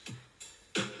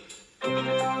Hello,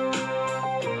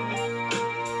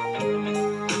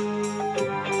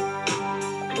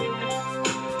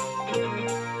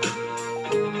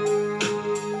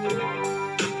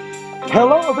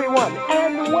 everyone,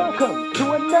 and welcome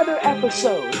to another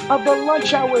episode of the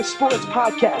Lunch Hour Sports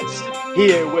Podcast.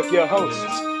 Here with your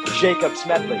hosts, Jacob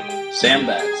Smedley, Sam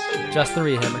Betts, Just the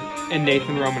Rehammer, and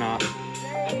Nathan Romanoff.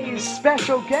 Today's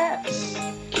special guests,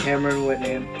 Cameron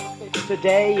Whitney.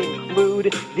 Today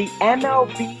include the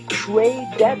MLB trade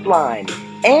deadline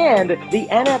and the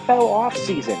NFL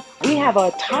offseason. We have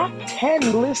a top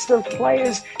 10 list of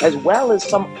players as well as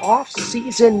some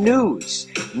off-season news.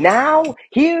 Now,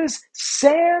 here's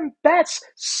Sam Betts.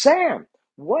 Sam,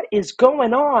 what is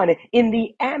going on in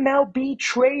the MLB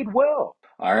trade world?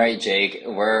 All right, Jake,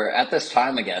 we're at this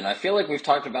time again. I feel like we've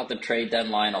talked about the trade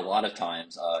deadline a lot of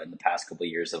times in the past couple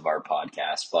of years of our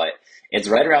podcast, but it's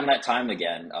right around that time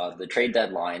again. The trade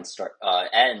deadline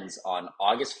ends on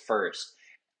August 1st.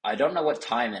 I don't know what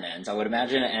time it ends. I would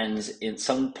imagine it ends at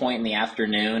some point in the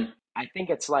afternoon. I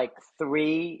think it's like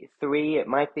three. It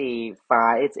might be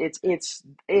 5. It's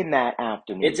in that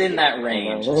afternoon. It's in that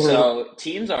range. So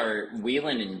teams are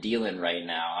wheeling and dealing right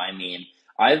now. I mean,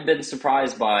 I've been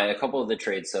surprised by a couple of the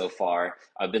trades so far.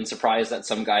 I've been surprised that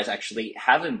some guys actually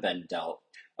haven't been dealt.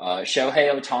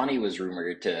 Shohei Ohtani was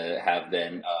rumored to have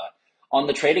been on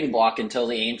the trading block until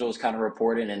the Angels kind of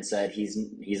reported and said he's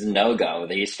a no-go,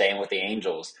 that he's staying with the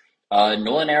Angels.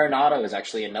 Nolan Arenado is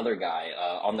actually another guy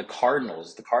on the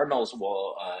Cardinals. The Cardinals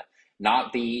will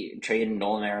not be trading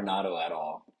Nolan Arenado at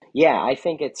all. Yeah, I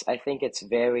think it's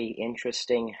very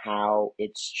interesting how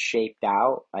it's shaped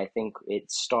out. I think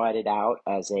it started out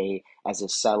as a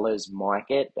seller's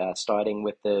market, starting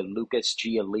with the Lucas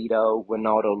Giolito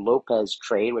Ronaldo Lopez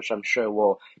trade, which I'm sure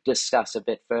we'll discuss a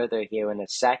bit further here in a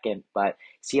second. But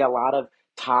see a lot of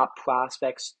top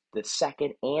prospects, the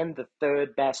second and the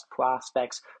third best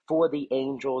prospects for the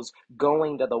Angels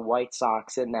going to the White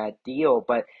Sox in that deal.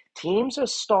 But teams are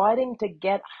starting to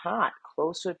get hot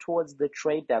closer towards the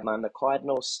trade deadline. The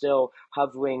Cardinals still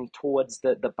hovering towards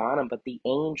the bottom, but the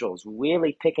Angels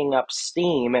really picking up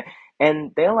steam.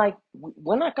 And they're like,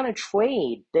 we're not going to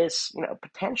trade this,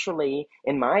 potentially,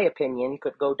 in my opinion,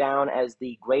 could go down as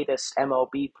the greatest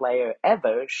MLB player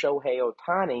ever, Shohei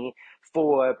Ohtani,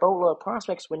 for boatload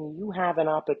prospects when you have an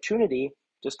opportunity,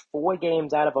 just 4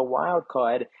 games out of a wild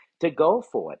card, to go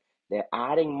for it. They're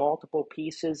adding multiple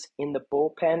pieces in the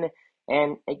bullpen,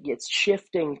 and it's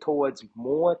shifting towards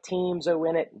more teams are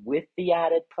in it with the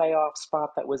added playoff spot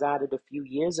that was added a few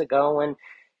years ago, and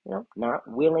not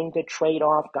willing to trade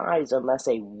off guys unless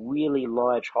a really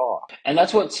large haul. And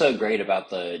that's what's so great about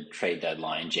the trade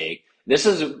deadline, Jake. This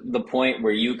is the point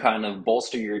where you kind of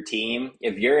bolster your team.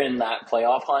 If you're in that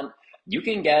playoff hunt, you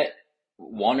can get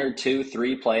 1 or 2,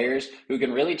 3 players who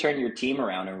can really turn your team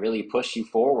around and really push you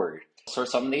forward. So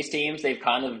some of these teams, they've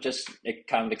kind of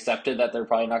accepted that they're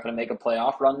probably not going to make a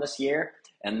playoff run this year,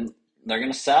 and they're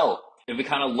going to sell. If we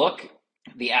kind of look,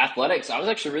 the Athletics, I was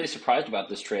actually really surprised about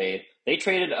this trade. They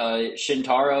traded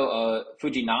Shintaro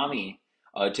Fujinami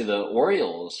to the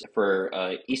Orioles for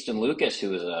Easton Lucas,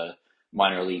 who is a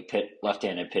minor league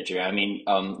left-handed pitcher. I mean,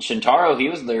 Shintaro, he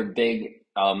was their big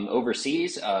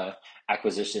overseas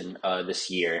acquisition this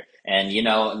year, and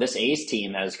this A's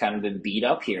team has kind of been beat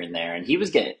up here and there, and he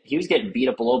was getting beat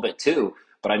up a little bit too.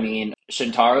 But I mean,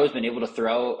 Shintaro has been able to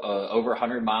throw over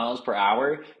 100 miles per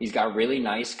hour. He's got really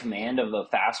nice command of the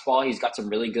fastball. He's got some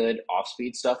really good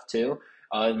off-speed stuff too.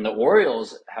 And the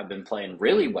Orioles have been playing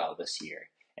really well this year.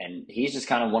 And he's just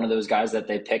kind of one of those guys that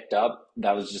they picked up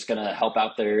that was just going to help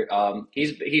out their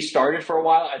he started for a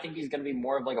while. I think he's going to be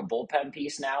more of like a bullpen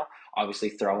piece now. Obviously,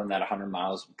 throwing that 100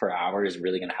 miles per hour is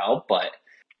really going to help. But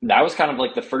that was kind of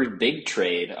like the first big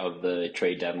trade of the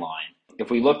trade deadline. If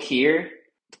we look here,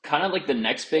 kind of like the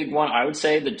next big one, I would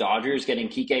say the Dodgers getting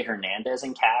Kike Hernandez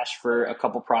in cash for a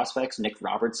couple prospects, Nick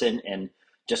Robertson and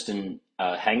Justin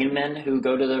Hengenman, who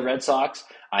go to the Red Sox.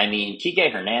 I mean,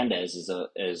 Kike Hernandez is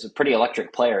a pretty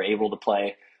electric player, able to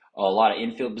play a lot of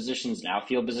infield positions and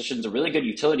outfield positions, a really good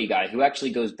utility guy who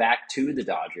actually goes back to the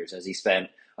Dodgers as he spent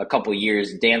a couple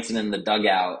years dancing in the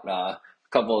dugout, a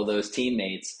couple of those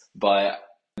teammates. But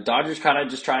the Dodgers kind of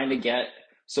just trying to get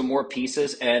some more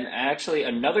pieces, and actually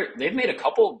they've made a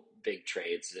couple big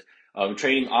trades,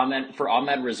 trading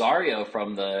Ahmed Rosario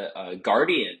from the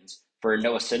Guardians for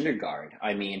Noah Syndergaard.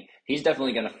 I mean, he's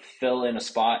definitely going to fill in a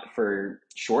spot for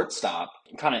shortstop.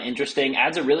 Kind of interesting.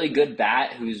 Adds a really good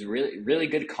bat who's really, really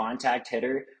good contact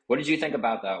hitter. What did you think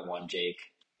about that one, Jake?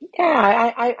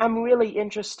 Yeah, I'm really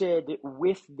interested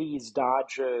with these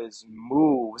Dodgers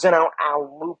moves, and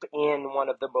I'll loop in one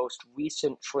of the most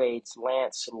recent trades,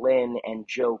 Lance Lynn and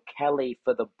Joe Kelly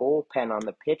for the bullpen on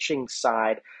the pitching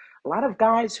side. A lot of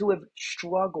guys who have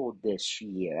struggled this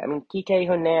year. I mean, Kike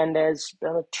Hernandez,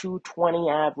 a 220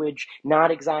 average, not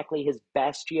exactly his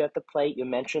best year at the plate. You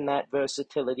mentioned that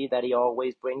versatility that he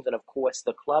always brings, and of course,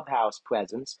 the clubhouse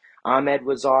presence. Ahmed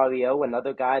Rosario,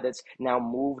 another guy that's now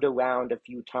moved around a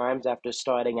few times after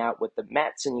starting out with the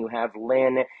Mets, and you have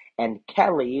Lynn and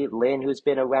Kelly. Lynn, who's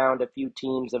been around a few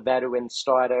teams, a veteran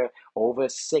starter, over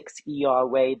 6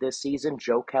 ERA this season.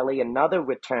 Joe Kelly, another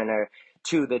returner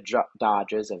to the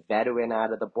Dodgers, a veteran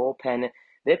out of the bullpen.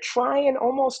 They're trying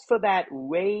almost for that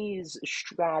Rays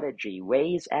strategy,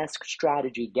 Rays-esque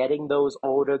strategy, getting those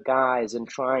older guys and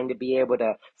trying to be able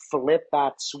to flip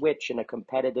that switch in a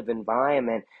competitive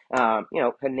environment.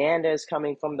 Hernandez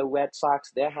coming from the Red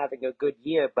Sox, they're having a good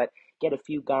year, but get a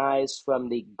few guys from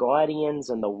the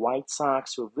Guardians and the White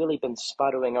Sox who have really been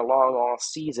sputtering along all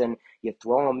season. You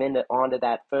throw them onto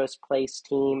that first place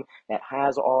team that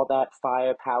has all that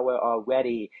firepower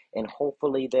already, and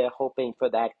hopefully they're hoping for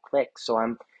that click. So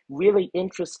I'm really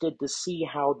interested to see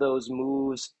how those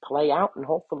moves play out and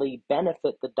hopefully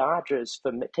benefit the Dodgers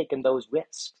for taking those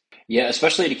risks. Yeah,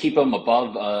 especially to keep them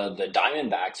above the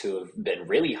Diamondbacks, who have been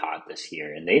really hot this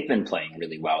year, and they've been playing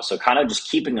really well. So kind of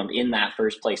just keeping them in that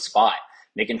first place spot,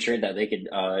 making sure that they could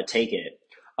take it.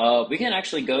 We can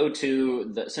actually go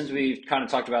to since we've kind of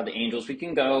talked about the Angels, we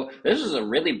can go. This is a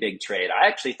really big trade. I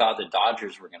actually thought the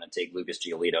Dodgers were going to take Lucas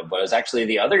Giolito, but it was actually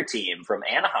the other team from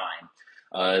Anaheim.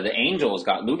 The Angels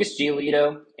got Lucas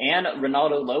Giolito and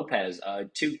Ronaldo Lopez,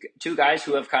 two guys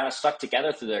who have kind of stuck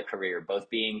together through their career, both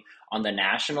being on the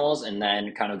Nationals and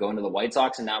then kind of going to the White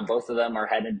Sox, and now both of them are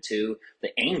headed to the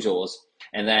Angels.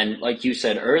 And then, like you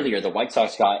said earlier, the White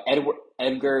Sox got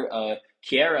Edgar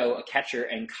Quiero, a catcher,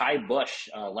 and Kai Bush,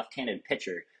 a left-handed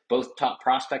pitcher, both top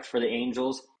prospects for the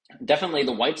Angels. Definitely,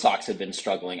 the White Sox have been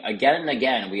struggling again and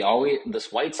again.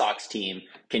 This White Sox team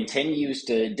continues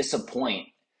to disappoint,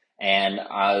 and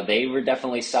they were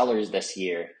definitely sellers this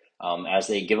year, as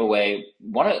they give away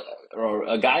or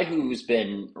a guy who's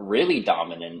been really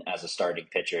dominant as a starting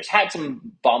pitcher. Has had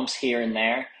some bumps here and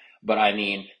there, but I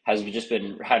mean, has just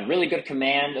been had really good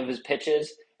command of his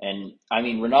pitches. And I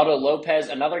mean, Ronaldo Lopez,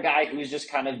 another guy who's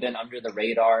just kind of been under the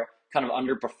radar, kind of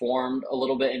underperformed a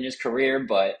little bit in his career,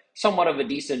 but somewhat of a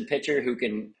decent pitcher who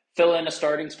can fill in a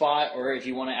starting spot, or if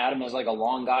you want to add him as like a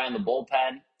long guy in the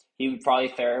bullpen, he would probably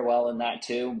fare well in that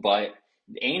too. But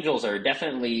the Angels are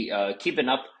definitely keeping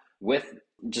up with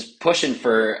just pushing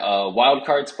for a wild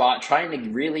card spot, trying to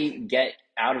really get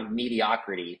out of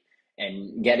mediocrity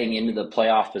and getting into the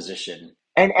playoff position.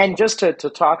 And just to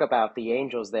talk about the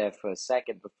Angels there for a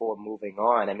second before moving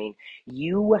on, I mean,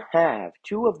 you have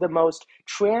two of the most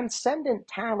transcendent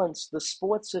talents the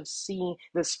sport has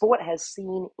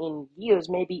seen in years,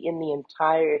 maybe in the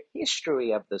entire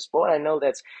history of the sport. I know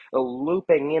that's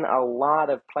looping in a lot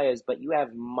of players, but you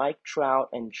have Mike Trout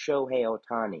and Shohei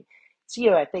Ohtani. This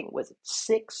year, I think, was it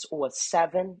 6 or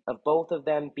 7 of both of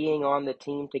them being on the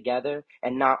team together,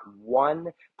 and not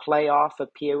one playoff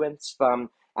appearance from,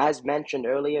 as mentioned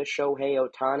earlier, Shohei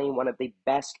Ohtani, one of the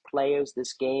best players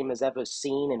this game has ever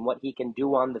seen and what he can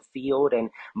do on the field, and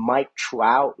Mike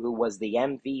Trout, who was the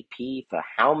MVP for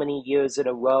how many years in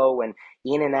a row and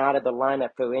in and out of the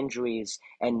lineup for injuries.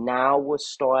 And now we're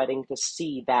starting to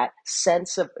see that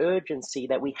sense of urgency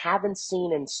that we haven't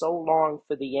seen in so long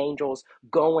for the Angels,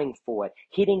 going for it,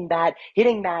 hitting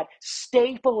that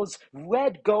Staples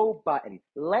red go button.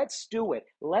 Let's do it.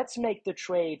 Let's make the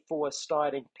trade for a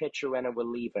starting pitcher and a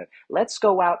reliever. Let's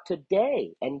go out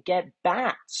today and get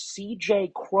back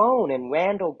CJ Crone and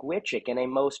Randall Grichuk in a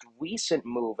most recent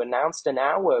move announced an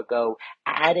hour ago,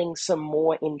 adding some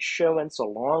more insurance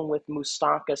along with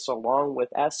Mustakas, along with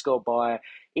Escobar.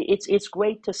 It's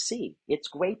great to see. It's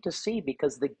great to see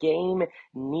because the game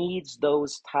needs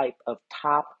those type of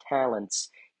top talents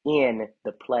in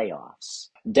the playoffs.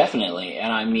 Definitely.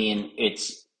 And I mean,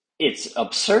 it's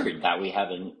absurd that we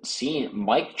haven't seen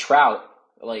Mike Trout,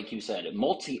 like you said,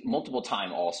 multiple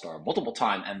time All-Star, multiple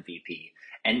time MVP,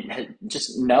 and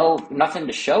just nothing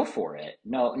to show for it.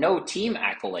 No team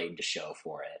accolade to show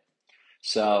for it.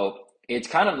 So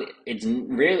it's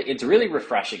really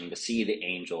refreshing to see the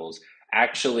Angels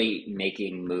actually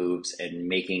making moves and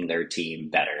making their team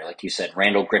better. Like you said,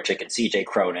 Randall Grichuk and CJ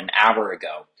Crone an hour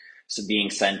ago, so being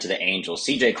sent to the Angels.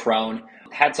 CJ Crone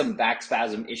had some back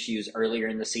spasm issues earlier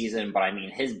in the season, but I mean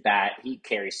his bat, he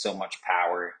carries so much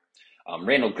power.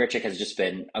 Randall Grichuk has just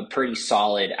been a pretty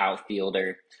solid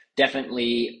outfielder.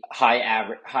 Definitely high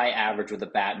average with a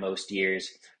bat most years.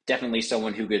 Definitely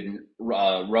someone who could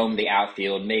roam the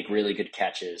outfield, make really good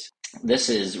catches. This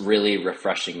is really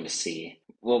refreshing to see.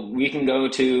 Well, we can go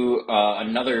to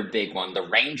another big one. The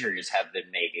Rangers have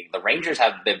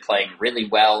been playing really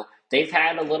well. They've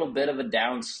had a little bit of a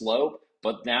down slope,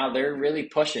 but now they're really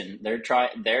pushing. They're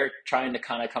trying to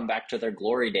kind of come back to their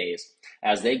glory days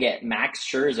as they get Max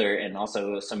Scherzer and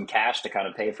also some cash to kind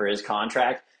of pay for his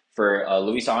contract for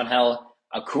Luis Angel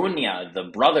Acuna, the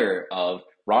brother of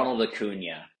Ronald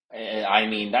Acuna. I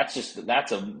mean, that's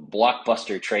a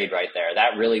blockbuster trade right there.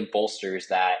 That really bolsters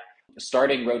that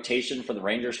starting rotation for the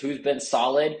Rangers, who's been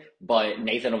solid, but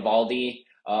Nathan Eovaldi,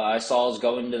 I saw is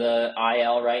going to the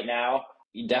IL right now.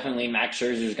 Definitely, Max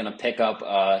Scherzer is going to pick up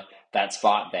that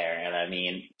spot there, and I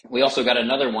mean, we also got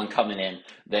another one coming in.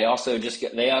 They also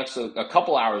a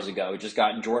couple hours ago just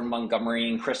got Jordan Montgomery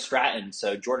and Chris Stratton.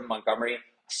 So Jordan Montgomery,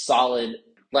 solid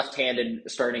left-handed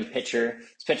starting pitcher.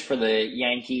 He's pitched for the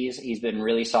Yankees. He's been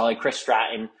really solid. Chris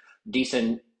Stratton,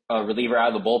 decent reliever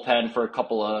out of the bullpen for a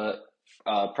couple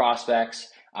of prospects.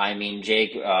 I mean,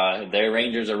 Jake, their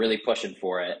Rangers are really pushing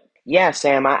for it. Yeah,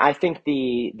 Sam, I think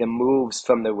the moves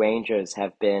from the Rangers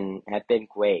have been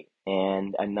great.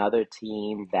 And another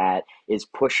team that is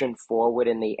pushing forward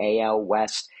in the AL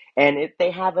West. And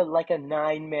they have like a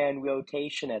nine-man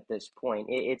rotation at this point.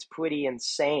 It's pretty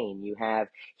insane. You have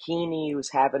Heaney,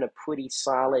 who's having a pretty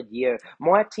solid year.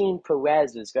 Martin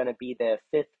Perez is going to be their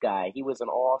fifth guy. He was an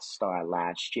all-star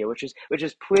last year, which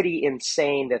is pretty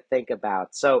insane to think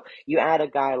about. So you add a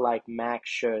guy like Max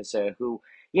Scherzer, who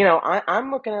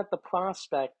I'm looking at the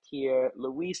prospect here,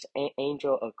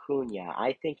 Angel Acuna.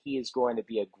 I think he is going to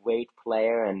be a great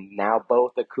player, and now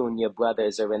both Acuna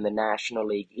brothers are in the National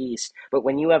League East. But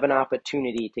when you have an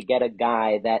opportunity to get a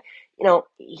guy that,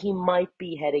 he might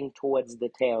be heading towards the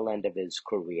tail end of his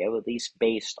career, at least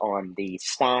based on the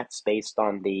stats, based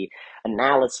on the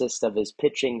analysis of his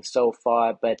pitching so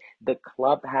far, but the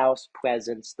clubhouse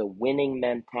presence, the winning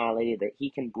mentality that he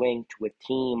can bring to a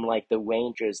team like the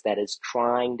Rangers that is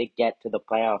trying to get to the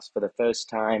playoffs for the first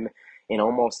time in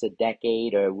almost a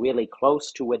decade or really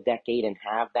close to a decade and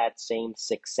have that same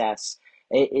success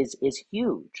is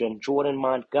huge. And Jordan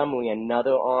Montgomery,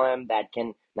 another arm that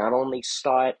can not only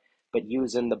start but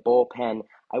use in the bullpen.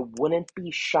 I wouldn't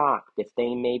be shocked if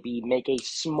they maybe make a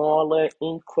smaller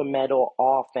incremental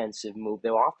offensive move.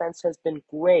 Their offense has been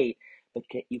great, but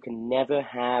you can never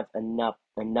have enough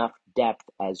depth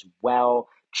as well.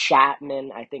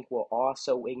 Chapman, I think we're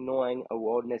also ignoring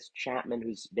Aroldis Chapman,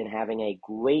 who's been having a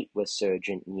great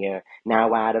resurgent year.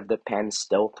 Now out of the pen,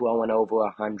 still throwing over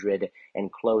 100 and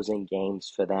closing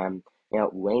games for them.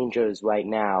 Rangers right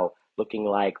now looking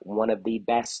like one of the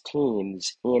best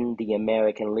teams in the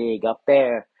American League up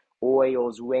there.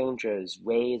 Orioles, Rangers,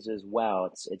 Rays as well.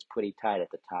 It's pretty tight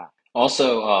at the top.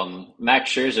 Also,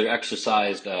 Max Scherzer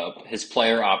exercised his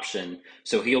player option,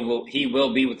 so he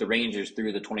will be with the Rangers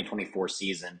through the 2024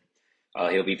 season.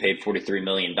 He'll be paid $43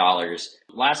 million.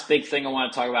 Last big thing I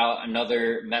want to talk about,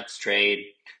 another Mets trade.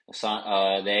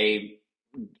 They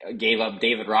gave up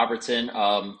David Robertson,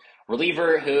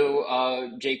 reliever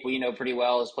who Jake we know pretty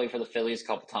well, has played for the Phillies a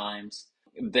couple times,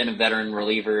 been a veteran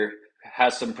reliever,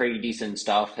 has some pretty decent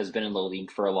stuff, has been in the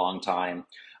league for a long time.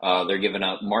 They're giving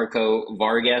up Marco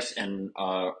Vargas and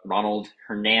Ronald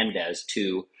Hernandez,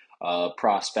 two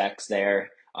prospects there.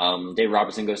 Dave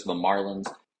Robertson goes to the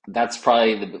Marlins. That's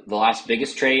probably the last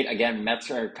biggest trade. Again, Mets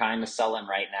are kind of selling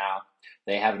right now.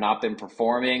 They have not been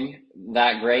performing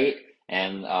that great,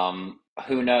 and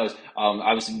who knows?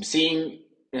 I was seeing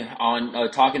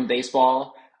on Talking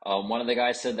Baseball, one of the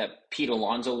guys said that Pete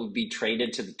Alonso would be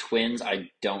traded to the Twins. I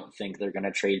don't think they're going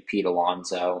to trade Pete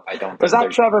Alonso. I don't Was think that they're.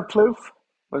 Trevor Plouffe?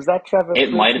 Was that Trevor It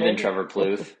Plouffe, might have been maybe? Trevor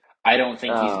Plouffe. I don't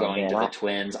think he's Oh going man, to the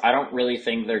Twins. I don't really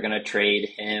think they're going to trade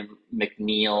him,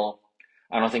 McNeil.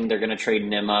 I don't think they're going to trade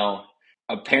Nimmo.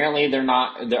 Apparently, they're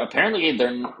not. Apparently,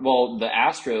 well. The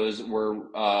Astros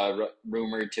were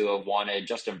rumored to have wanted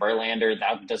Justin Verlander.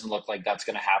 That doesn't look like that's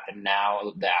going to happen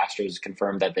now. The Astros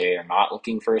confirmed that they are not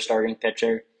looking for a starting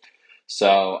pitcher.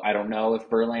 So I don't know if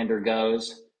Verlander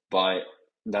goes, but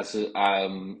that's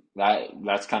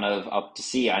kind of up to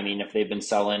see. I mean, if they've been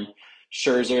selling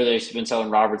Scherzer, they've been selling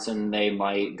Robertson, they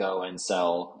might go and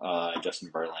sell Justin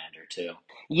Verlander too.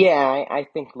 yeah, I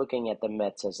think looking at the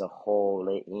Mets as a whole,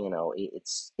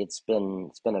 it's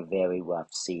been a very rough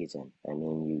season. I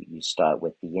mean, you start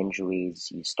with the injuries,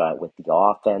 you start with the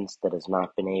offense that has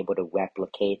not been able to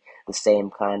replicate the same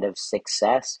kind of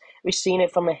success. We've seen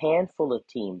it from a handful of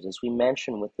teams, as we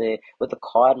mentioned with the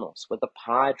Cardinals, with the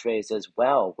Padres as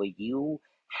well, where you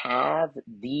have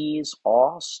these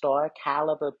all-star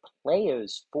caliber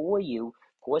players for you.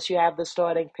 Of course, you have the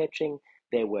starting pitching.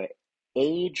 There were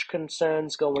age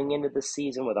concerns going into the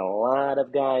season with a lot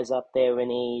of guys up there in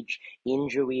age,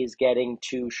 injuries getting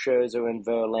to Scherzer and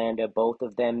Verlander, both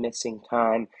of them missing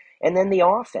time. And then the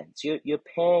offense. You're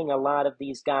paying a lot of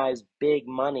these guys big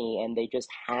money, and they just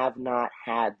have not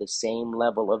had the same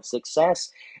level of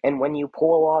success. And when you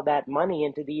pour all that money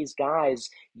into these guys,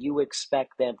 you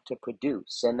expect them to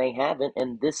produce. And they haven't.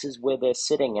 And this is where they're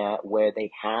sitting at, where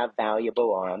they have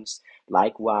valuable arms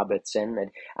like Robertson. And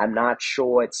I'm not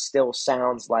sure, it still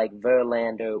sounds like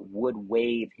Verlander would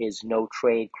waive his no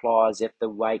trade clause if the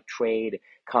right trade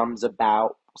comes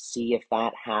about. See if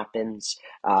that happens.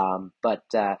 But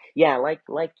yeah,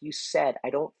 like you said, I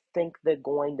don't think they're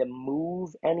going to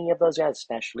move any of those guys,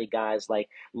 especially guys like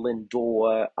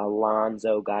Lindor,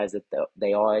 Alonso, guys that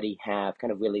they already have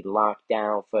kind of really locked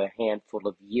down for a handful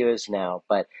of years now.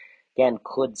 But again,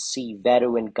 could see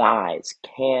veteran guys,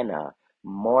 Canna,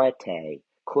 Marte,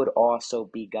 could also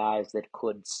be guys that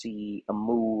could see a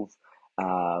move.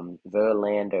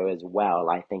 Verlander as well,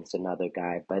 I think, is another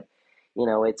guy. But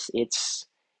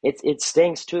it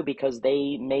stings too because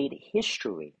they made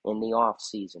history in the off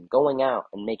season, going out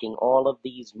and making all of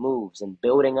these moves and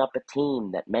building up a team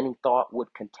that many thought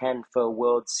would contend for a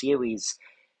World Series,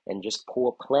 and just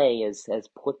poor play has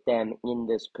put them in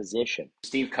this position.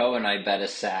 Steve Cohen, I bet,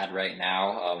 is sad right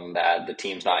now that the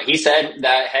team's not. He said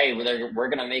that, hey, we're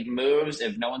gonna make moves.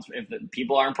 If the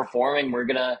people aren't performing, we're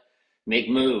gonna make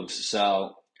moves.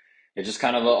 So it's just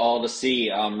kind of all to see.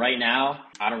 Right now,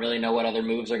 I don't really know what other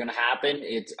moves are going to happen.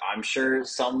 I'm sure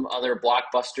some other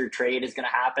blockbuster trade is going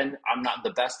to happen. I'm not the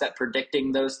best at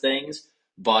predicting those things,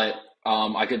 but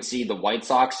I could see the White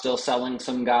Sox still selling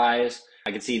some guys.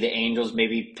 I could see the Angels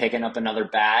maybe picking up another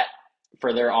bat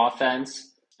for their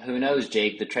offense. Who knows,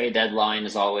 Jake? The trade deadline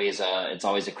is always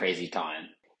a crazy time.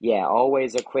 Yeah,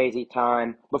 always a crazy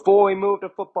time. Before we move to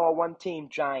football, one team,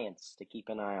 Giants, to keep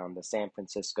an eye on, the San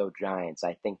Francisco Giants.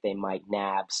 I think they might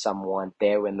nab someone.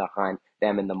 They're in the hunt,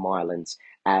 them and the Marlins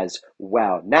as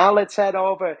well. Now let's head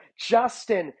over.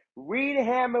 Justin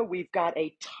Reedhammer, we've got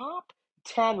a top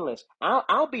 10 list.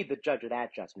 I'll be the judge of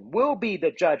that, Justin. We'll be the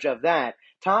judge of that.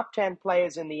 Top 10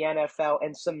 players in the NFL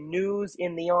and some news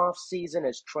in the offseason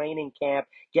as training camp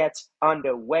gets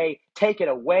underway. Take it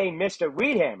away, Mr.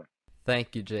 Reedhammer.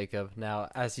 Thank you, Jacob. Now,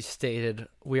 as you stated,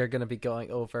 we are going to be going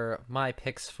over my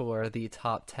picks for the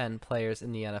top 10 players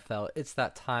in the NFL. It's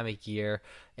that time of year.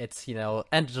 It's, end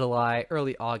of July,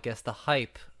 early August. The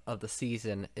hype of the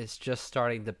season is just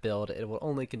starting to build. It will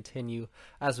only continue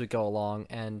as we go along.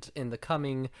 And in the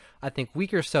coming, I think,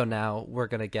 week or so now, we're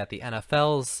going to get the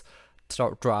NFL's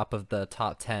drop of the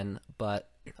top 10. But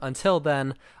until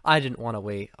then, I didn't want to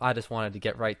wait. I just wanted to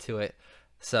get right to it.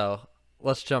 So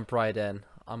let's jump right in.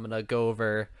 I'm gonna go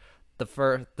over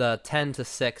the 10 to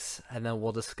 6, and then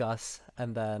we'll discuss,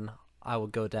 and then I will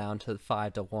go down to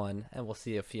 5 to 1, and we'll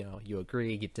see if you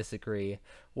agree, you disagree,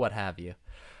 what have you.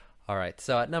 All right.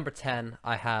 So at number 10,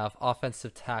 I have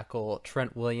offensive tackle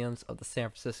Trent Williams of the San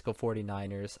Francisco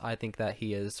 49ers. I think that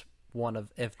he is one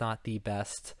of, if not the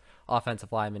best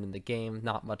offensive lineman in the game.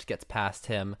 Not much gets past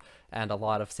him, and a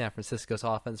lot of San Francisco's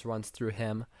offense runs through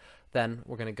him. Then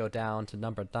we're going to go down to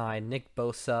number 9, Nick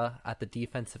Bosa at the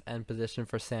defensive end position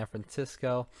for San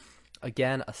Francisco.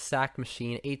 Again, a sack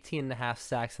machine, 18.5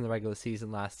 sacks in the regular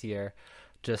season last year.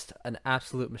 Just an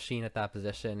absolute machine at that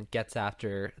position. Gets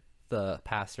after the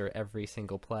passer every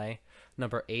single play.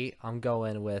 Number 8, I'm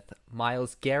going with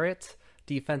Myles Garrett,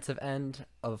 defensive end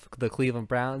of the Cleveland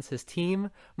Browns. His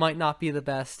team might not be the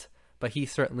best, but he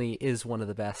certainly is one of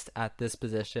the best at this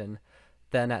position.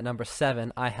 Then at number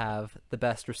 7, I have the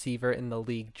best receiver in the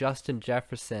league, Justin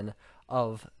Jefferson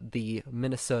of the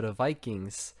Minnesota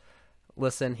Vikings.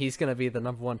 Listen, he's going to be the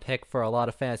number 1 pick for a lot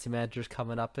of fantasy managers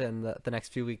coming up in the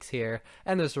next few weeks here,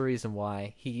 and there's a reason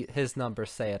why. His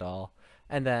numbers say it all.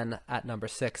 And then at number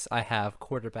 6, I have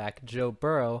quarterback Joe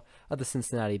Burrow of the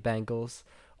Cincinnati Bengals.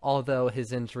 Although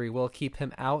his injury will keep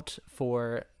him out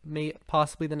for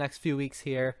possibly the next few weeks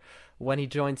here, when he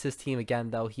joins his team again,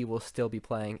 though, he will still be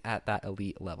playing at that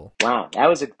elite level. Wow, that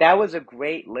was a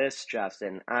great list,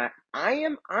 Justin. I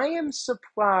am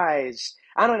surprised.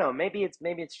 I don't know. Maybe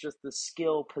it's just the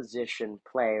skill position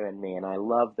player in me, and I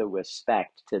love the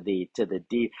respect to the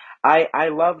D. I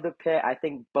love the pick. I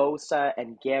think Bosa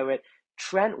and Garrett,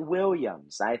 Trent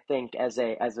Williams. I think as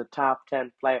a top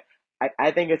 10 player.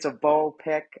 I think it's a bold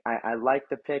pick. I like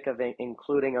the pick of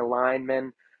including a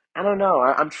lineman. I don't know.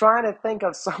 I'm trying to think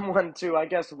of someone to, I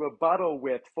guess, rebuttal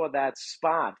with for that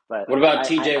spot, but What about I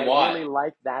TJ Watt? really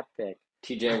like that pick.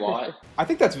 TJ Watt. I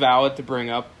think that's valid to bring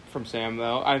up from Sam,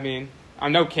 though. I mean, I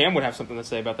know Cam would have something to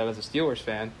say about that as a Steelers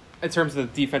fan in terms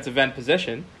of the defensive end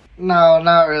position. No,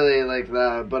 not really like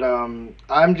that. But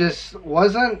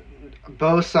wasn't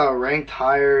Bosa ranked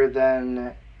higher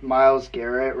than Myles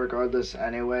Garrett, regardless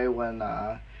anyway, when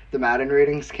the Madden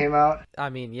ratings came out? I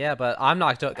mean, yeah, but I'm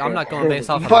not going based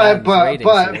off of but Madden's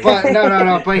ratings. but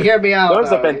no. But hear me out. Those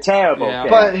have been terrible. Yeah.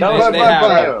 But Those have been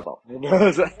terrible.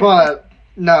 But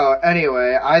no,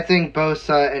 anyway, I think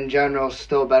Bosa in general is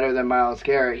still better than Myles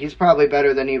Garrett. He's probably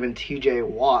better than even TJ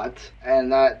Watt,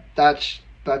 and that's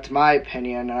my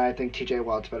opinion, and I think TJ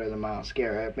Watt's better than Myles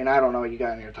Garrett. I mean, I don't know what you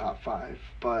got in your top 5,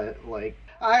 but like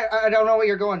I don't know what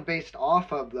you're going based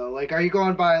off of though. Like, are you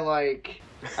going by like?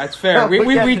 That's fair.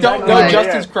 We don't know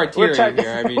Justin's criteria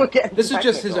here. I mean, this is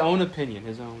just his own opinion,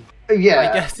 his own. Yeah,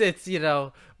 I guess it's,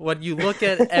 when you look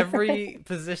at every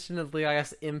position of the league, I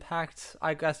guess impact,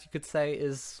 I guess you could say,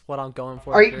 is what I'm going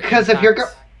for. Are you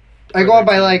going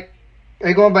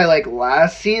by like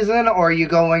last season, or are you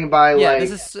going by yeah, like?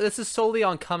 this is solely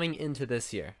on coming into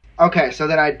this year. Okay, so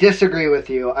then I disagree with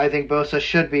you. I think Bosa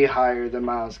should be higher than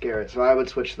Myles Garrett, so I would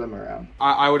switch them around.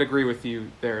 I would agree with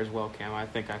you there as well, Cam. I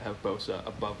think I'd have Bosa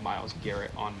above Myles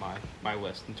Garrett on my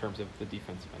list in terms of the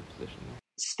defensive end position.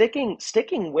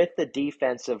 Sticking with the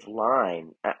defensive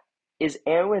line, is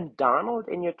Aaron Donald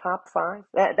in your top 5?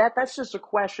 That's just a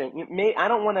question. I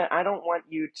don't want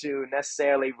you to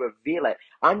necessarily reveal it.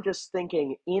 I'm just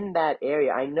thinking in that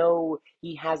area. I know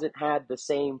he hasn't had the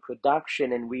same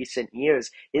production in recent years.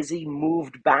 Is he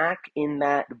moved back in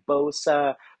that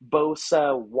Bosa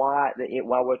Watt,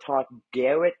 while we're talking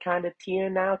Garrett kind of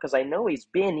tier now? Because I know he's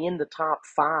been in the top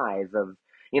 5 of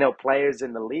players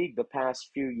in the league the past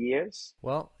few years.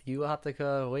 Well, you will have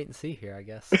to wait and see here, I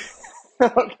guess.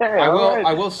 Okay,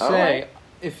 I will say,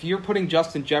 if you're putting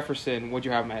Justin Jefferson, would you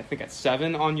have him, I think, at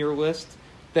 7 on your list,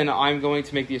 then I'm going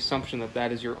to make the assumption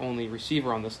that is your only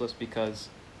receiver on this list, because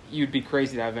you'd be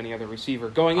crazy to have any other receiver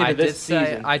going into this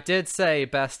season. I did say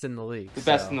best in the league.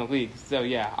 Best in the league. So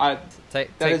yeah, I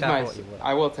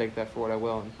will take that for what I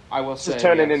will. And I will say, just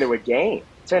turn it into a game.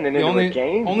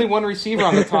 Only one receiver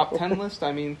on the top 10 list.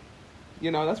 I mean,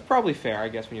 that's probably fair, I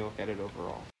guess, when you look at it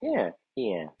overall. Yeah.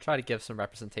 Try to give some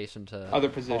representation to other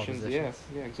positions. Yeah,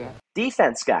 exactly.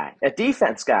 Defense guy. A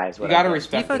defense guy is what you got to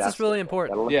respect. Defense is really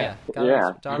important.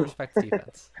 Gotta respect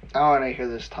defense. I want to hear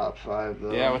this top 5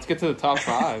 though. Yeah, let's get to the top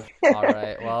 5. All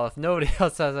right. Well, if nobody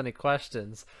else has any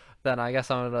questions, then I guess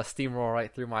I'm gonna steamroll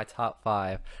right through my top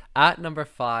 5. At number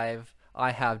 5,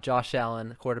 I have Josh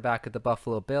Allen, quarterback of the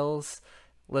Buffalo Bills.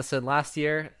 Listen, last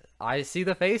year, I see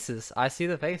the faces.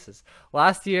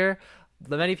 Last year,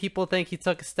 many people think he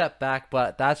took a step back,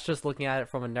 but that's just looking at it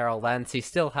from a narrow lens. He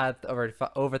still had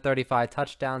over 35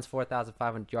 touchdowns,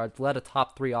 4,500 yards, led a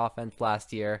top 3 offense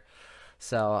last year.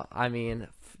 So, I mean,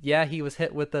 yeah, he was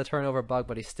hit with the turnover bug,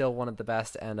 but he's still one of the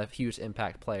best and a huge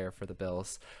impact player for the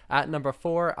Bills. At number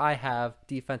 4, I have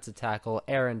defensive tackle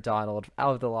Aaron Donald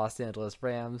out of the Los Angeles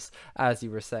Rams, as you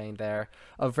were saying there.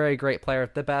 A very great player,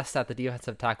 the best at the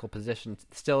defensive tackle position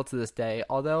still to this day.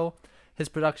 Although his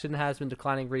production has been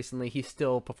declining recently, he's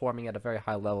still performing at a very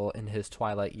high level in his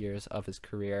twilight years of his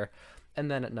career. And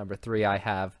then at number 3, I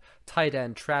have tight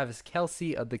end Travis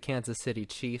Kelce of the Kansas City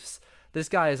Chiefs. This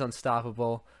guy is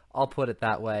unstoppable. I'll put it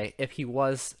that way. If he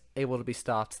was able to be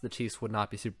stopped, the Chiefs would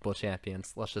not be Super Bowl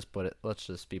champions. Let's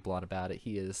just be blunt about it.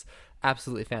 He is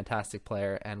absolutely fantastic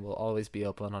player and will always be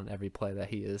open on every play that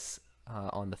he is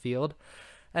on the field.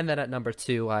 And then at number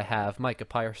 2, I have Micah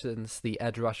Parsons, the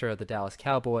edge rusher of the Dallas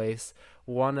Cowboys,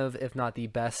 one of, if not the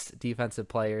best defensive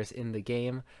players in the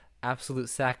game. Absolute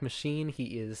sack machine. He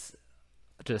is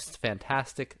just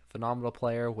fantastic, phenomenal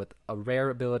player with a rare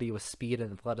ability with speed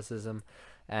and athleticism,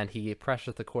 and he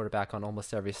pressures the quarterback on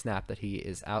almost every snap that he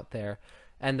is out there.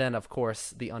 And then, of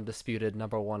course, the undisputed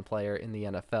number 1 player in the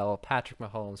NFL, Patrick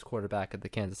Mahomes, quarterback of the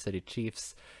Kansas City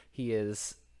Chiefs. He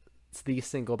is the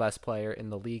single best player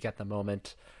in the league at the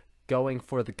moment, going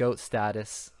for the GOAT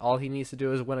status. All he needs to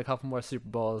do is win a couple more Super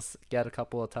Bowls, get a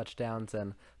couple of touchdowns,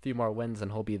 and a few more wins,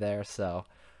 and he'll be there. So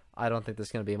I don't think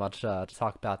there's going to be much to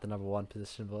talk about the number 1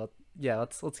 position, but yeah,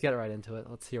 let's get right into it.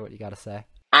 Let's hear what you got to say.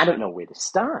 I don't know where to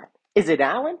start. Is it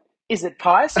Allen? Is it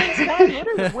Parsons?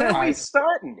 Where are we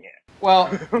starting here?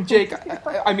 Well, Jake,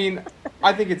 I mean,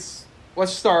 I think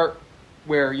let's start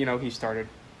where, he started.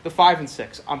 The 5 and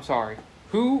 6. I'm sorry.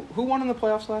 Who won in the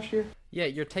playoffs last year? Yeah,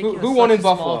 you're taking who won in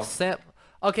Buffalo?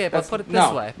 Okay, but put it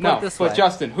this way.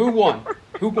 Justin, who won?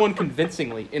 Who won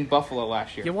convincingly in Buffalo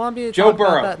last year? You want me to Joe talk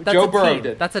Burrow. About that? Joe Burrow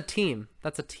did. That's a team.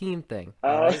 That's a team thing.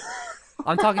 Right?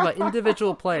 I'm talking about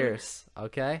individual players.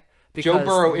 Okay, Joe because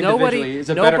Burrow individually is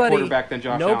a better quarterback than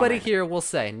Josh Allen. Nobody here will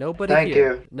say, Thank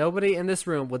you. nobody in this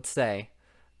room would say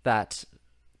that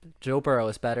Joe Burrow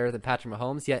is better than Patrick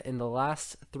Mahomes. Yet in the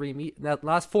last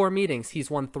last 4 meetings,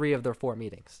 he's won 3 of their 4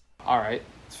 meetings. All right,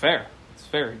 it's fair. It's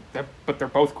fair. But they're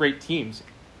both great teams.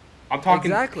 I'm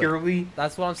talking purely.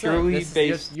 That's what I'm purely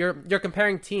saying. based. You're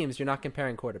comparing teams. You're not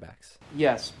comparing quarterbacks.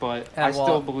 Yes, but And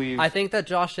still believe. I think that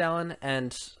Josh Allen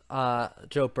and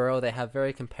Joe Burrow, they have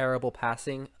very comparable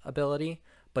passing ability,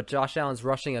 but Josh Allen's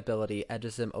rushing ability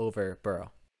edges him over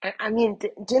Burrow. I mean,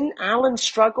 didn't Allen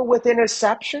struggle with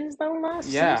interceptions though last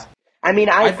season? I mean,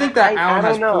 I think that Allen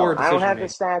has poor I don't have the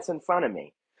decision-making. stats in front of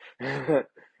me.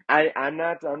 I'm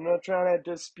not trying to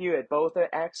dispute it. Both are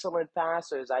excellent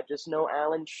passers. I just know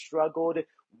Allen struggled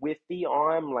with the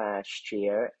arm last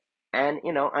year, and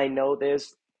I know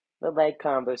there's the leg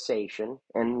conversation,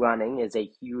 and running is a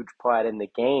huge part in the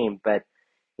game. But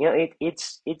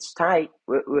it's tight.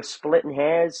 We're splitting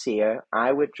hairs here.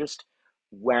 I would just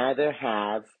rather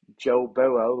have Joe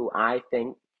Burrow, who I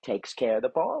think takes care of the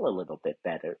ball a little bit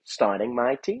better, starting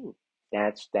my team.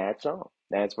 That's all.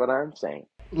 That's what I'm saying.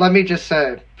 Let me just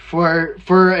say, for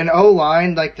an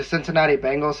O-line like the Cincinnati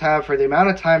Bengals have, for the amount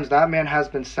of times that man has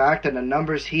been sacked and the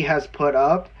numbers he has put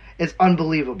up, is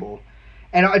unbelievable.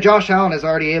 And Josh Allen is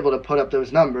already able to put up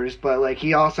those numbers, but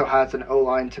he also has an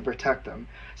O-line to protect them.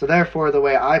 So therefore, the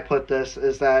way I put this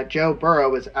is that Joe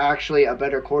Burrow is actually a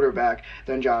better quarterback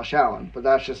than Josh Allen. But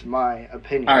that's just my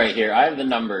opinion. All right, here I have the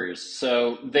numbers.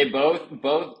 So they both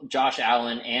Josh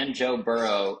Allen and Joe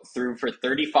Burrow threw for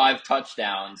 35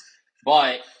 touchdowns,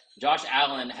 but Josh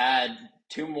Allen had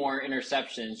 2 more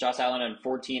interceptions. Josh Allen had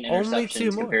 14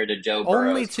 interceptions compared to Joe Burrow's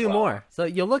Only 2 12. more. So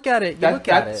you look at it.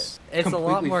 That's It's a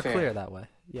lot more fair. clear that way.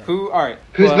 Yeah. All right.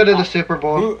 Who's been to the Super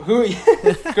Bowl?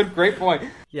 Great point.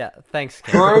 Yeah. Thanks,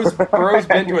 Ken. Burrow's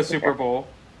been to a Super Bowl.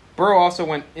 Burrow also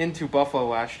went into Buffalo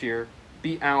last year,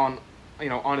 beat Allen,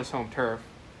 on his home turf,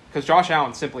 because Josh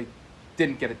Allen simply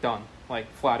didn't get it done,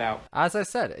 flat out. As I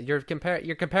said, you're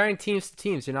comparing teams to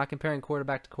teams. You're not comparing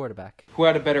quarterback to quarterback. Who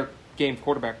had a better game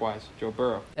quarterback-wise? Joe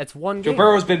Burrow. It's one game. Joe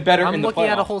Burrow's been better I'm in the looking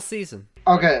at a playoffs. whole season.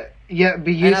 Okay, yeah,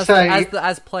 but you And said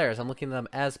as players, I'm looking at them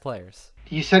as players.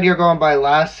 you said you're going by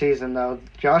last season though.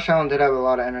 Josh Allen did have a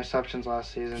lot of interceptions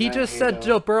last season. He just said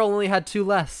Joe Burrow only had 2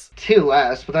 less. 2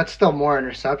 less, but that's still more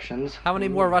interceptions. How many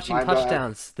more rushing My bad.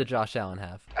 touchdowns did Josh Allen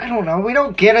have? I don't know. We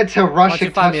don't get into Why don't rushing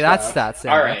you find me that touchdowns. stat,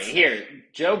 Sam? All right, here.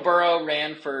 Joe Burrow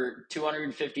ran for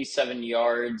 257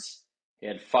 yards. He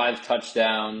had 5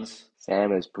 touchdowns.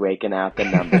 Sam is breaking out the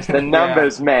numbers. The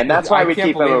numbers, man. That's why we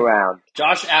keep him around.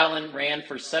 Josh Allen ran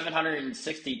for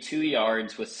 762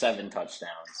 yards with 7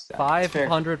 touchdowns.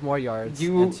 500 more yards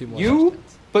and 2 more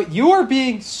touchdowns. But you are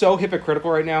being so hypocritical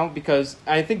right now, because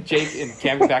I think Jake and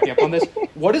Cam can back me up on this.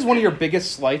 What is one of your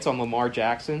biggest slights on Lamar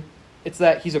Jackson? It's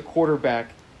that he's a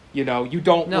quarterback. You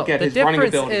don't look at his running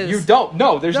ability. You don't.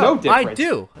 No, there's no difference. I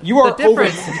do. You are the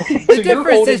difference. The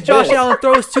difference is Josh Allen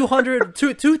throws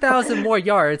 2,000 more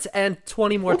yards and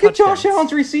 20 more touchdowns. Look at Josh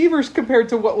Allen's receivers compared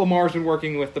to what Lamar's been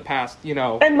working with the past, And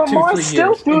 2-3 Lamar years.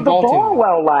 still threw the ball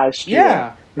well last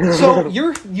year. Yeah. So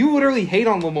you literally hate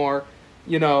on Lamar.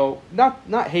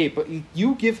 Not hate, but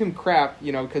you give him crap.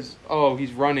 Because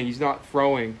he's running, he's not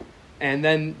throwing, and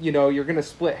then you're gonna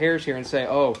split hairs here and say,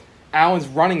 Allen's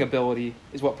running ability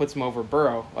is what puts him over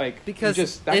Burrow. Because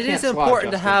it is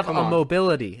important to have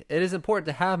mobility. It is important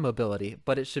to have mobility,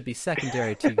 but it should be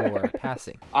secondary to your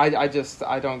passing. I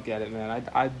don't get it, man.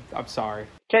 I'm sorry.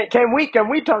 Can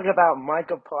we talk about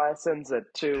Michael Parsons at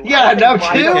 2? Yeah, no,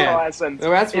 Michael 2. Parsons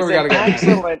That's where is we gotta an go.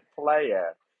 excellent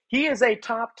player. He is a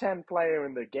top 10 player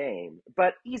in the game,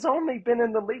 but he's only been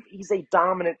in the league. He's a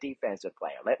dominant defensive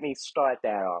player. Let me start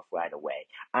that off right away.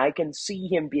 I can see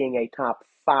him being a top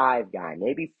 5 guy,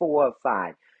 maybe 4 or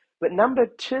 5. But number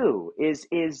 2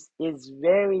 is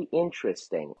very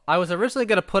interesting. I was originally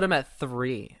going to put him at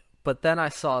 3, but then I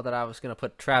saw that I was going to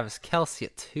put Travis Kelce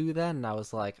at 2 then, and I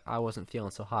was like, I wasn't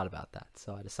feeling so hot about that.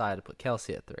 So I decided to put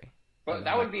Kelce at 3. But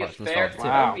that would be fair. Wow.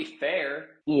 That would be fair.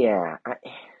 Yeah.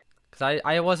 Because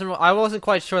I wasn't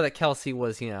quite sure that Kelce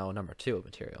was, number 2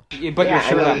 material. But you're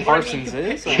sure that Parsons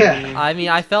is? I mean,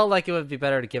 I felt like it would be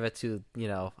better to give it to,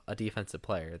 a defensive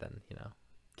player than,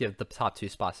 give the top 2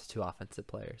 spots to 2 offensive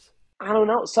players. I don't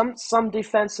know. Some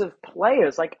defensive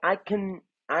players, I can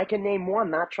name one,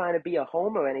 not trying to be a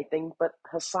homer or anything, but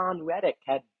Hassan Reddick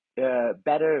had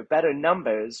better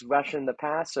numbers rushing the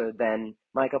passer than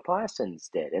Michael Parsons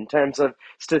did in terms of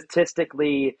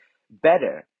statistically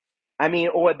better. I mean,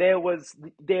 or there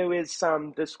is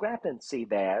some discrepancy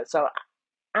there. So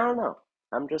I don't know.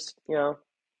 I'm just,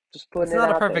 Just It's putting it not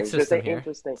a out there. perfect It's just system an here.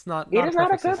 interesting. It's not It a is not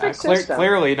a perfect system. perfect system.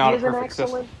 Clearly He not a is an perfect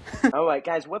system. excellent. All right,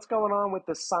 guys, what's going on with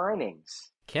the signings?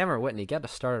 Cameron Whitney, get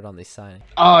us started on these signings.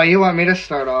 Oh, you want me to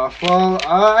start off? Well,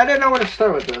 I didn't know where to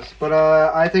start with this, but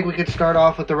I think we could start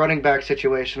off with the running back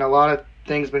situation. A lot of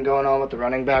things been going on with the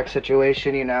running back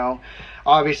situation, you know.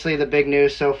 Obviously, the big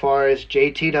news so far is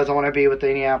JT doesn't want to be with the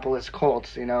Indianapolis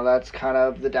Colts. You know, that's kind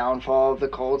of the downfall of the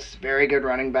Colts. Very good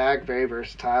running back, very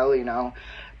versatile, you know.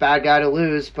 Bad guy to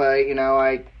lose, but, you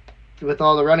know, with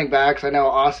all the running backs, I know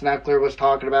Austin Eckler was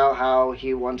talking about how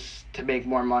he wants to make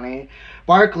more money.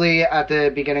 Barkley, at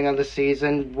the beginning of the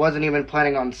season, wasn't even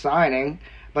planning on signing,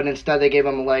 but instead they gave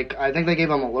him, I think they gave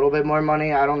him a little bit more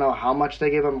money. I don't know how much they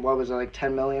gave him. What was it, like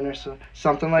 $10 million or so?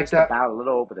 Something like Just that? about a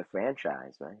little over the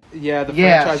franchise, right? Yeah, the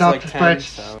franchise is like 10,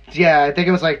 so. Yeah, I think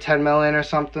it was like $10 million or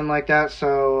something like that.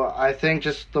 So I think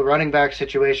just the running back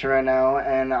situation right now,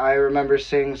 and I remember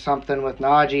seeing something with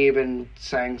Najee even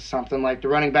saying something like the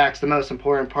running back's the most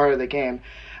important part of the game.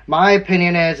 My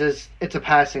opinion is it's a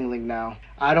passing league now.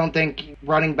 I don't think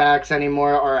running backs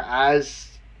anymore are as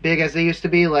big as they used to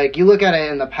be. Like, you look at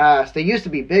it in the past, they used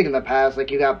to be big in the past. Like,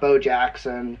 you got Bo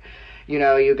Jackson, you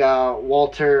know, you got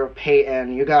Walter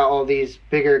Payton, you got all these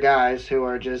bigger guys who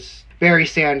are just Barry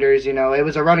Sanders, you know. It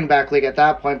was a running back league at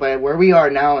that point, but where we are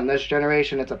now in this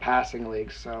generation, it's a passing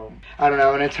league. So, I don't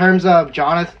know. And in terms of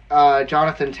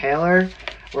Jonathan Taylor,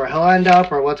 where he'll end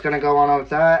up or what's going to go on with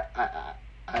that,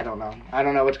 I don't know. I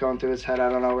don't know what's going through his head. I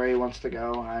don't know where he wants to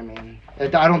go. I mean, I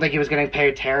don't think he was getting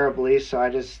paid terribly, so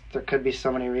there could be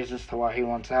so many reasons to why he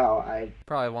wants out.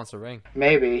 Probably wants a ring.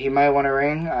 Maybe. He might want a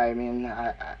ring. I mean,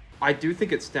 I do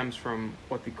think it stems from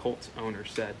what the Colts owner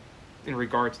said in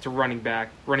regards to running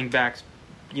backs,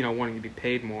 you know, wanting to be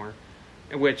paid more,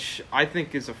 which I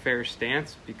think is a fair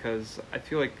stance because I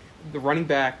feel like the running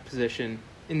back position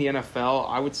in the NFL,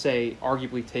 I would say,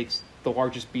 arguably takes the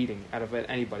largest beating out of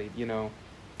anybody, you know.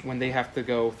 When they have to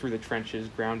go through the trenches,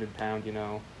 ground and pound, you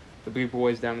know, the big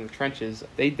boys down in the trenches,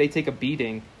 they take a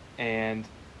beating, and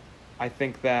I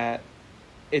think that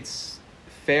it's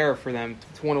fair for them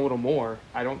to want a little more.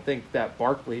 I don't think that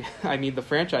Barkley, I mean, the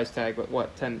franchise tag,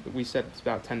 but 10, we said it's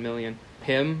about $10 million.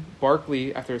 Him,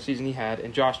 Barkley, after the season he had,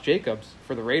 and Josh Jacobs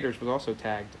for the Raiders was also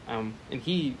tagged. And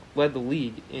he led the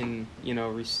league in, you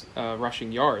know,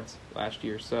 rushing yards last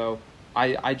year. So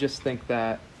I just think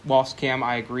that, whilst Cam,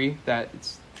 I agree that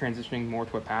it's transitioning more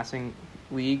to a passing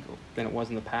league than it was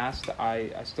in the past, I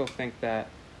still think that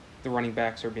the running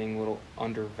backs are being a little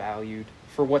undervalued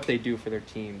for what they do for their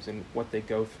teams and what they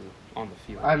go through on the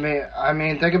field. I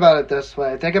mean, think about it this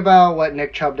way. Think about what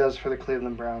Nick Chubb does for the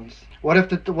Cleveland Browns. What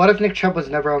if Nick Chubb was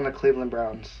never on the Cleveland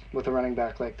Browns with a running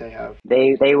back like they have?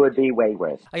 They would be way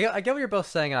worse. I get what you're both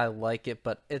saying, and I like it,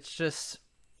 but it's just,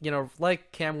 you know,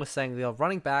 like Cam was saying, you know,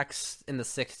 running backs in the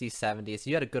 60s, 70s,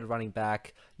 you had a good running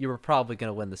back, you were probably going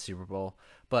to win the Super Bowl.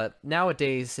 But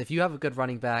nowadays, if you have a good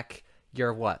running back,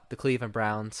 you're what? The Cleveland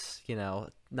Browns, you know,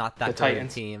 not that great a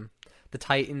team. The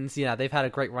Titans, you know, they've had a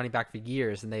great running back for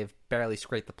years, and they've barely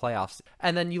scraped the playoffs.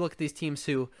 And then you look at these teams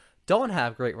who don't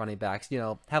have great running backs, you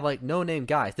know, have like no-name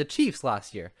guys. The Chiefs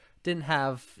last year didn't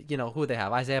have, you know, who they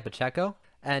have? Isaiah Pacheco?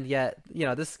 And yet, you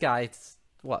know, this guy's,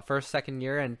 first, second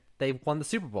year, and they won the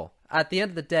Super Bowl. At the end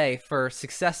of the day, for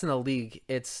success in the league,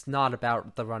 it's not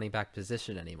about the running back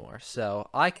position anymore. So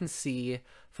I can see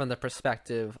from the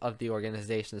perspective of the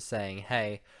organization saying,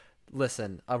 hey,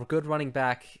 listen, a good running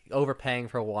back overpaying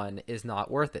for one is not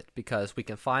worth it because we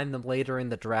can find them later in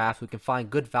the draft. We can find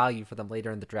good value for them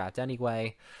later in the draft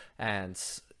anyway. And,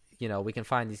 you know, we can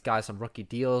find these guys on rookie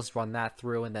deals, run that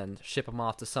through, and then ship them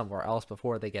off to somewhere else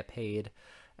before they get paid.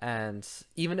 And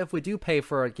even if we do pay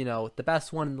for, you know, the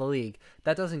best one in the league,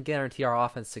 that doesn't guarantee our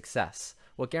offense success.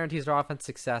 What guarantees our offense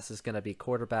success is going to be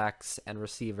quarterbacks and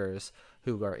receivers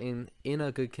who are in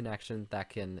a good connection that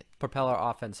can propel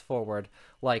our offense forward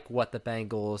like what the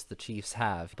Bengals, the Chiefs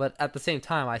have. But at the same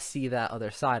time, I see that other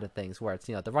side of things where it's,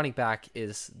 you know, the running back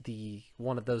is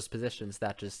one of those positions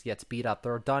that just gets beat up.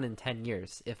 They're done in 10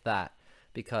 years, if that.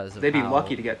 Because of they'd be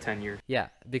lucky to get tenure. Yeah,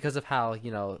 because of how,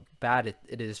 you know, bad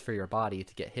it is for your body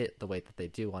to get hit the way that they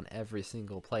do on every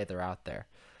single play they're out there.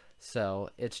 So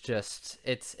it's just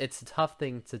it's a tough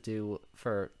thing to do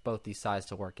for both these sides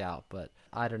to work out. But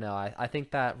I don't know. I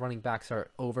think that running backs are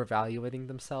overvaluating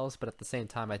themselves, but at the same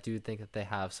time, I do think that they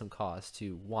have some cause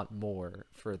to want more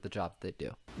for the job that they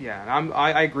do. Yeah, and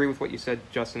I agree with what you said,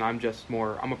 Justin. I'm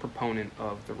a proponent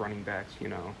of the running backs. You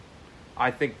know,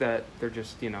 I think that they're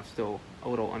just, you know, still a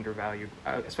little undervalued,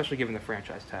 especially given the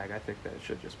franchise tag. I think that it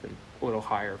should have just been a little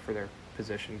higher for their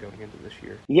position going into this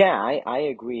year. Yeah, I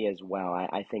agree as well.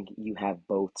 I think you have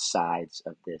both sides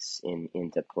of this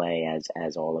into play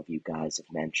as all of you guys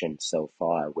have mentioned so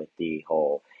far with the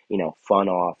whole, front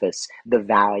office, the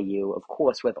value, of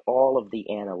course, with all of the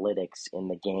analytics in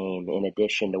the game, in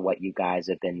addition to what you guys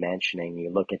have been mentioning,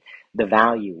 you look at the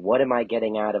value. What am I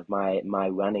getting out of my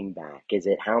running back? Is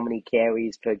it how many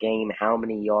carries per game, how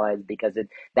many yards? Because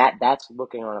that's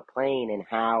looking on a plane and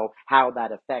how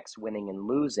that affects winning and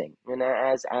losing. And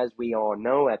as we all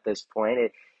know at this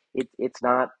point, it's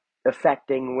not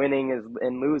affecting winning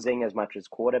and losing as much as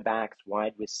quarterbacks,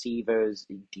 wide receivers,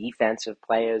 defensive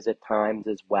players at times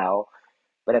as well.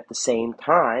 But at the same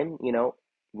time,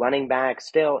 running back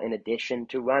still, in addition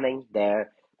to running,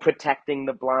 they're protecting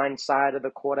the blind side of the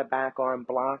quarterback on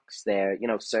blocks. They're,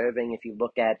 serving. If you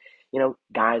look at,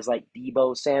 guys like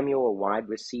Debo Samuel, a wide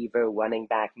receiver, running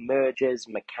back merges,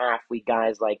 McCaffrey,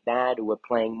 guys like that who are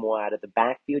playing more out of the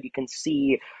backfield, you can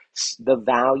see the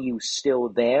value still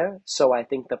there. So I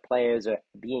think the players are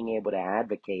being able to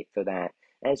advocate for that.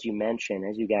 As you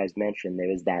guys mentioned,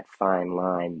 there is that fine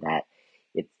line that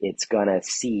it's gonna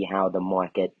see how the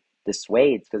market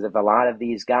dissuades. Because if a lot of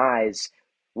these guys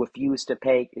refuse to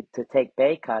take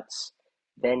pay cuts,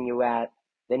 then you're at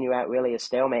really a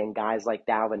stalemate, and guys like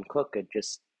Dalvin Cook are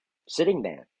just sitting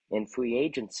there in free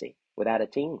agency without a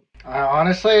team.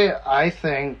 Honestly, I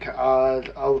think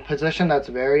a position that's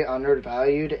very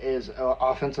undervalued is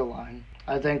offensive line.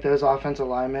 I think those offensive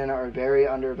linemen are very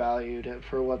undervalued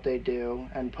for what they do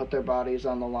and put their bodies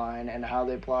on the line and how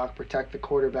they block, protect the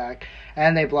quarterback,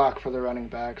 and they block for the running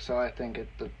back. So I think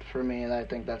for me, I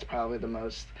think that's probably the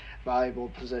most valuable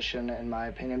position in my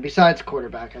opinion. Besides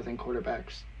quarterback, I think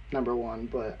quarterback's number one.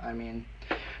 But I mean,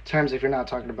 in terms if you're not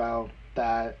talking about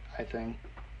that, I think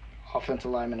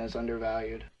offensive lineman is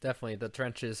undervalued. Definitely, the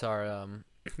trenches are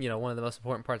one of the most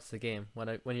important parts of the game.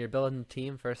 When you're building a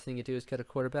team, first thing you do is get a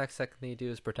quarterback. Second thing you do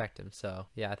is protect him. So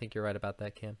yeah, I think you're right about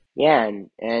that, Cam. Yeah,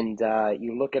 and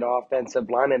you look at offensive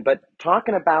linemen, but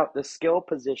talking about the skill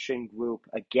position group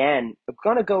again, I'm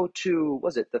gonna go to,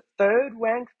 was it the third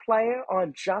ranked player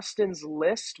on Justin's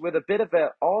list with a bit of an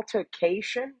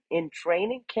altercation in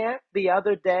training camp the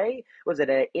other day? Was it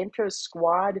an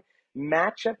inter-squad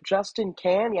matchup? Justin,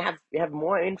 Cam, you have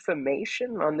more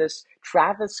information on this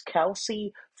Travis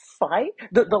Kelce fight?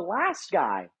 The last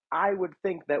guy I would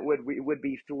think that would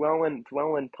be throwing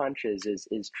punches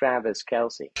is Travis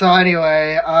Kelce. So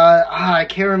anyway, I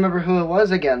can't remember who it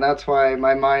was again. That's why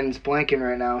my mind's blanking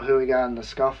right now who he got in the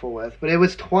scuffle with. But it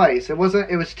was twice. It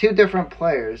was two different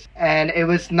players, and it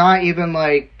was not even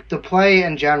like the play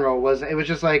in general was. It was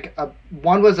just like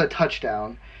one was a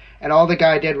touchdown. And all the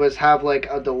guy did was have like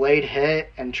a delayed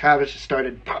hit, and Travis just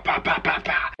started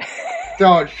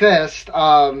throwing fist.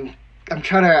 I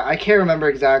can't remember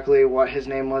exactly what his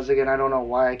name was again. I don't know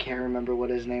why I can't remember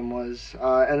what his name was.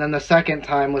 And then the second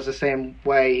time was the same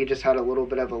way. He just had a little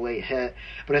bit of a late hit.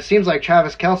 But it seems like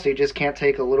Travis Kelce just can't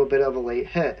take a little bit of a late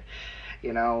hit.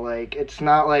 Like it's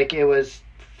not like it was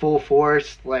full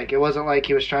force. Like it wasn't like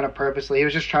he was trying to purposely. He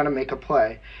was just trying to make a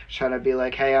play. Trying to be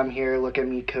like, hey, I'm here. Look at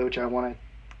me, coach. I want to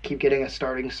keep getting a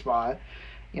starting spot,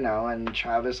 and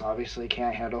Travis obviously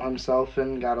can't handle himself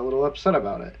and got a little upset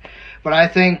about it. But I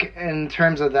think in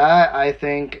terms of that, I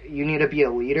think you need to be a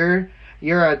leader.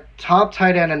 You're a top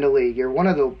tight end in the league. You're one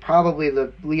of probably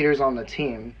the leaders on the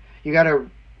team. You got to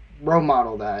role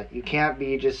model that. You can't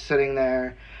be just sitting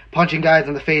there punching guys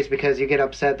in the face because you get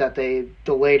upset that they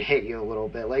delayed hit you a little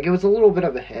bit. Like, it was a little bit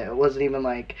of a hit. It wasn't even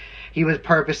like he was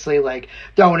purposely like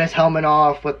throwing his helmet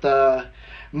off with the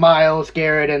Myles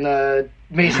Garrett and the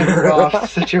Mason Rudolph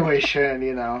situation,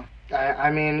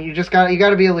 I mean, you got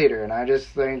to be a leader, and I just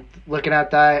think looking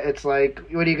at that, it's like,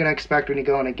 what are you going to expect when you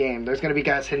go in a game? There's going to be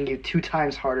guys hitting you 2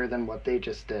 times harder than what they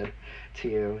just did to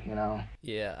you,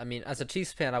 Yeah, I mean, as a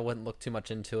Chiefs fan, I wouldn't look too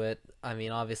much into it. I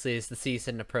mean, obviously, as the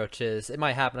season approaches, it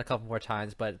might happen a couple more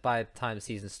times, but by the time the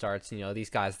season starts, these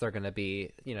guys, they're going to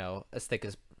be, as thick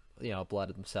as,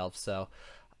 blood themselves. So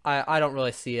I don't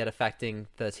really see it affecting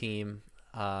the team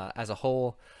as a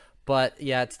whole. But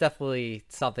yeah, it's definitely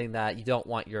something that you don't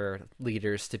want your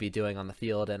leaders to be doing on the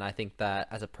field, and I think that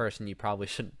as a person, you probably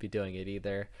shouldn't be doing it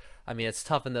either. I mean, it's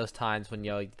tough in those times when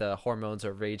the hormones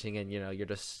are raging and you're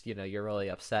just you're really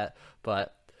upset,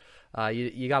 but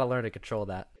you got to learn to control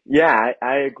that. Yeah,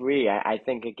 I agree. I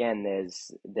think again,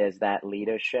 there's that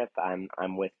leadership.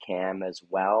 I'm with Cam as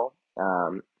well.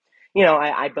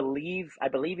 I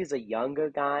believe he's a younger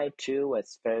guy too.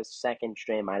 As first, second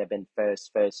string, might have been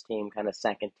first team, kind of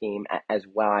second team as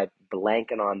well. I'm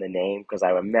blanking on the name because I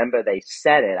remember they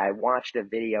said it. I watched a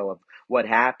video of what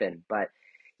happened, but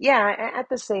Yeah, at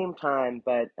the same time,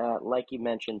 but like you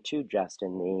mentioned too,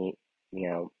 Justin,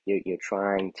 you're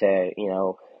trying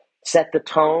to set the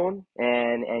tone,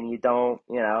 and you don't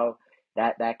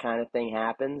that kind of thing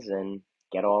happens and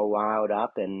get all riled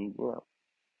up, and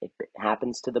it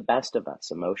happens to the best of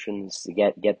us. Emotions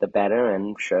get the better, and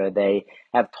I'm sure they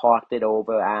have talked it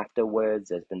over afterwards.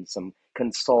 There's been some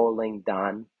consoling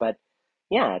done, but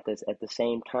yeah, at the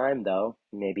same time though,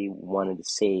 maybe wanted to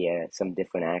see some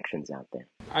different actions out there.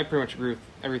 I pretty much agree with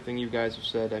everything you guys have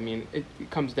said. I mean, it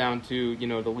comes down to,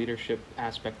 the leadership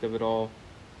aspect of it all.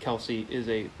 Kelsey is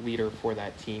a leader for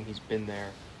that team. He's been there.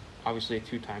 Obviously a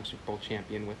two-time Super Bowl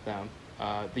champion with them.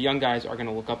 The young guys are going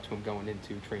to look up to him going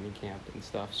into training camp and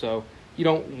stuff. So you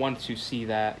don't want to see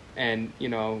that, and, you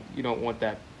don't want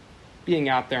that being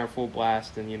out there in full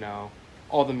blast and,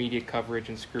 all the media coverage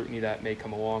and scrutiny that may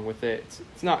come along with it.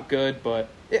 It's not good, but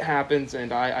it happens,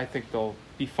 and I think they'll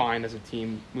be fine as a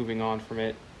team moving on from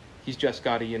it. He's just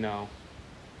got to,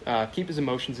 keep his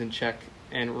emotions in check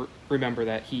and remember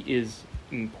that he is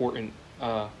an important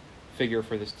figure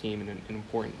for this team and an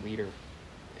important leader,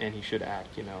 and he should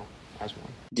act, as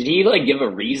one. Did he give a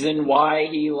reason why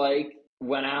he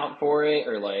went out for it,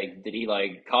 or did he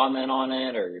comment on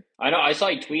it? Or I know I saw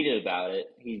he tweeted about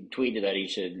it. He tweeted that he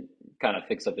should kind of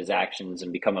fix up his actions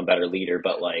and become a better leader,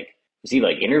 but was he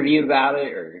interviewed about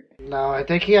it? Or No, I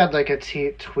think he had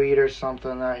a tweet or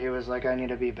something that he was like, I need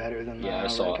to be better than that. Yeah,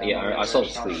 I saw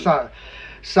the tweet.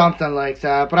 Something like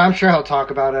that, but I'm sure he'll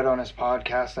talk about it on his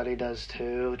podcast that he does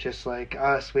too. Just like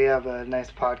us, we have a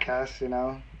nice podcast,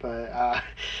 But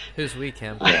who's we,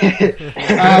 Cam?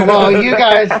 well, you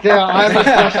guys do.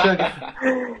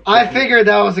 I figured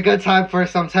that was a good time for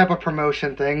some type of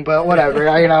promotion thing, but whatever.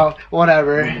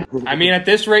 Whatever. I mean, at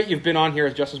this rate, you've been on here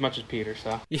just as much as Peter,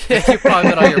 so. Yeah, you've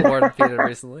probably been on your more than Peter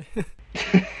recently.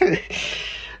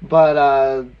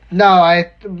 But no,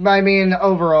 I mean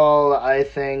overall, I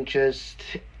think it's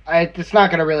not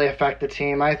going to really affect the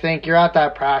team. I think you're at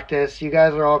that practice. You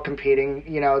guys are all competing,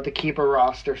 to keep a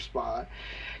roster spot.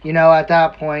 At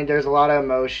that point, there's a lot of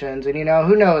emotions, and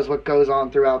who knows what goes on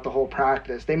throughout the whole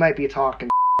practice. They might be talking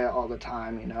all the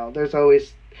time. There's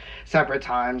always separate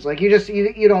times. You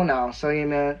don't know. So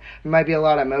there might be a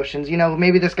lot of emotions.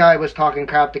 Maybe this guy was talking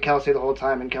crap to Kelsey the whole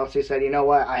time, and Kelsey said, "You know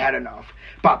what? I had enough.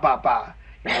 Ba ba ba."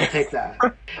 Take that.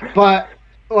 But,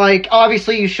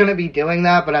 obviously you shouldn't be doing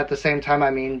that, but at the same time, I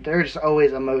mean, there's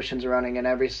always emotions running in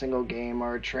every single game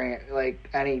or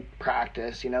any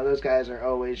practice. Those guys are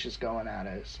always just going at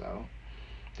it. So,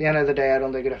 at the end of the day, I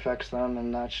don't think it affects them,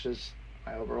 and that's just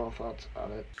my overall thoughts about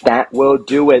it. That will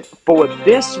do it for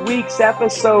this week's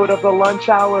episode of the Lunch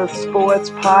Hour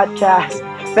Sports Podcast.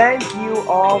 Thank you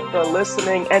all for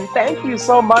listening, and thank you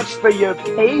so much for your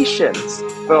patience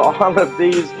for all of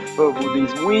these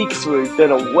weeks. We've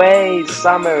been away.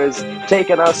 Summer has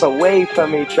taken us away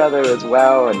from each other as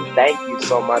well, and thank you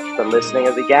so much for listening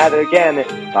as we gather again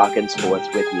talking sports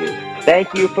with you.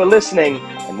 Thank you for listening,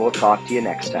 and we'll talk to you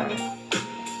next time.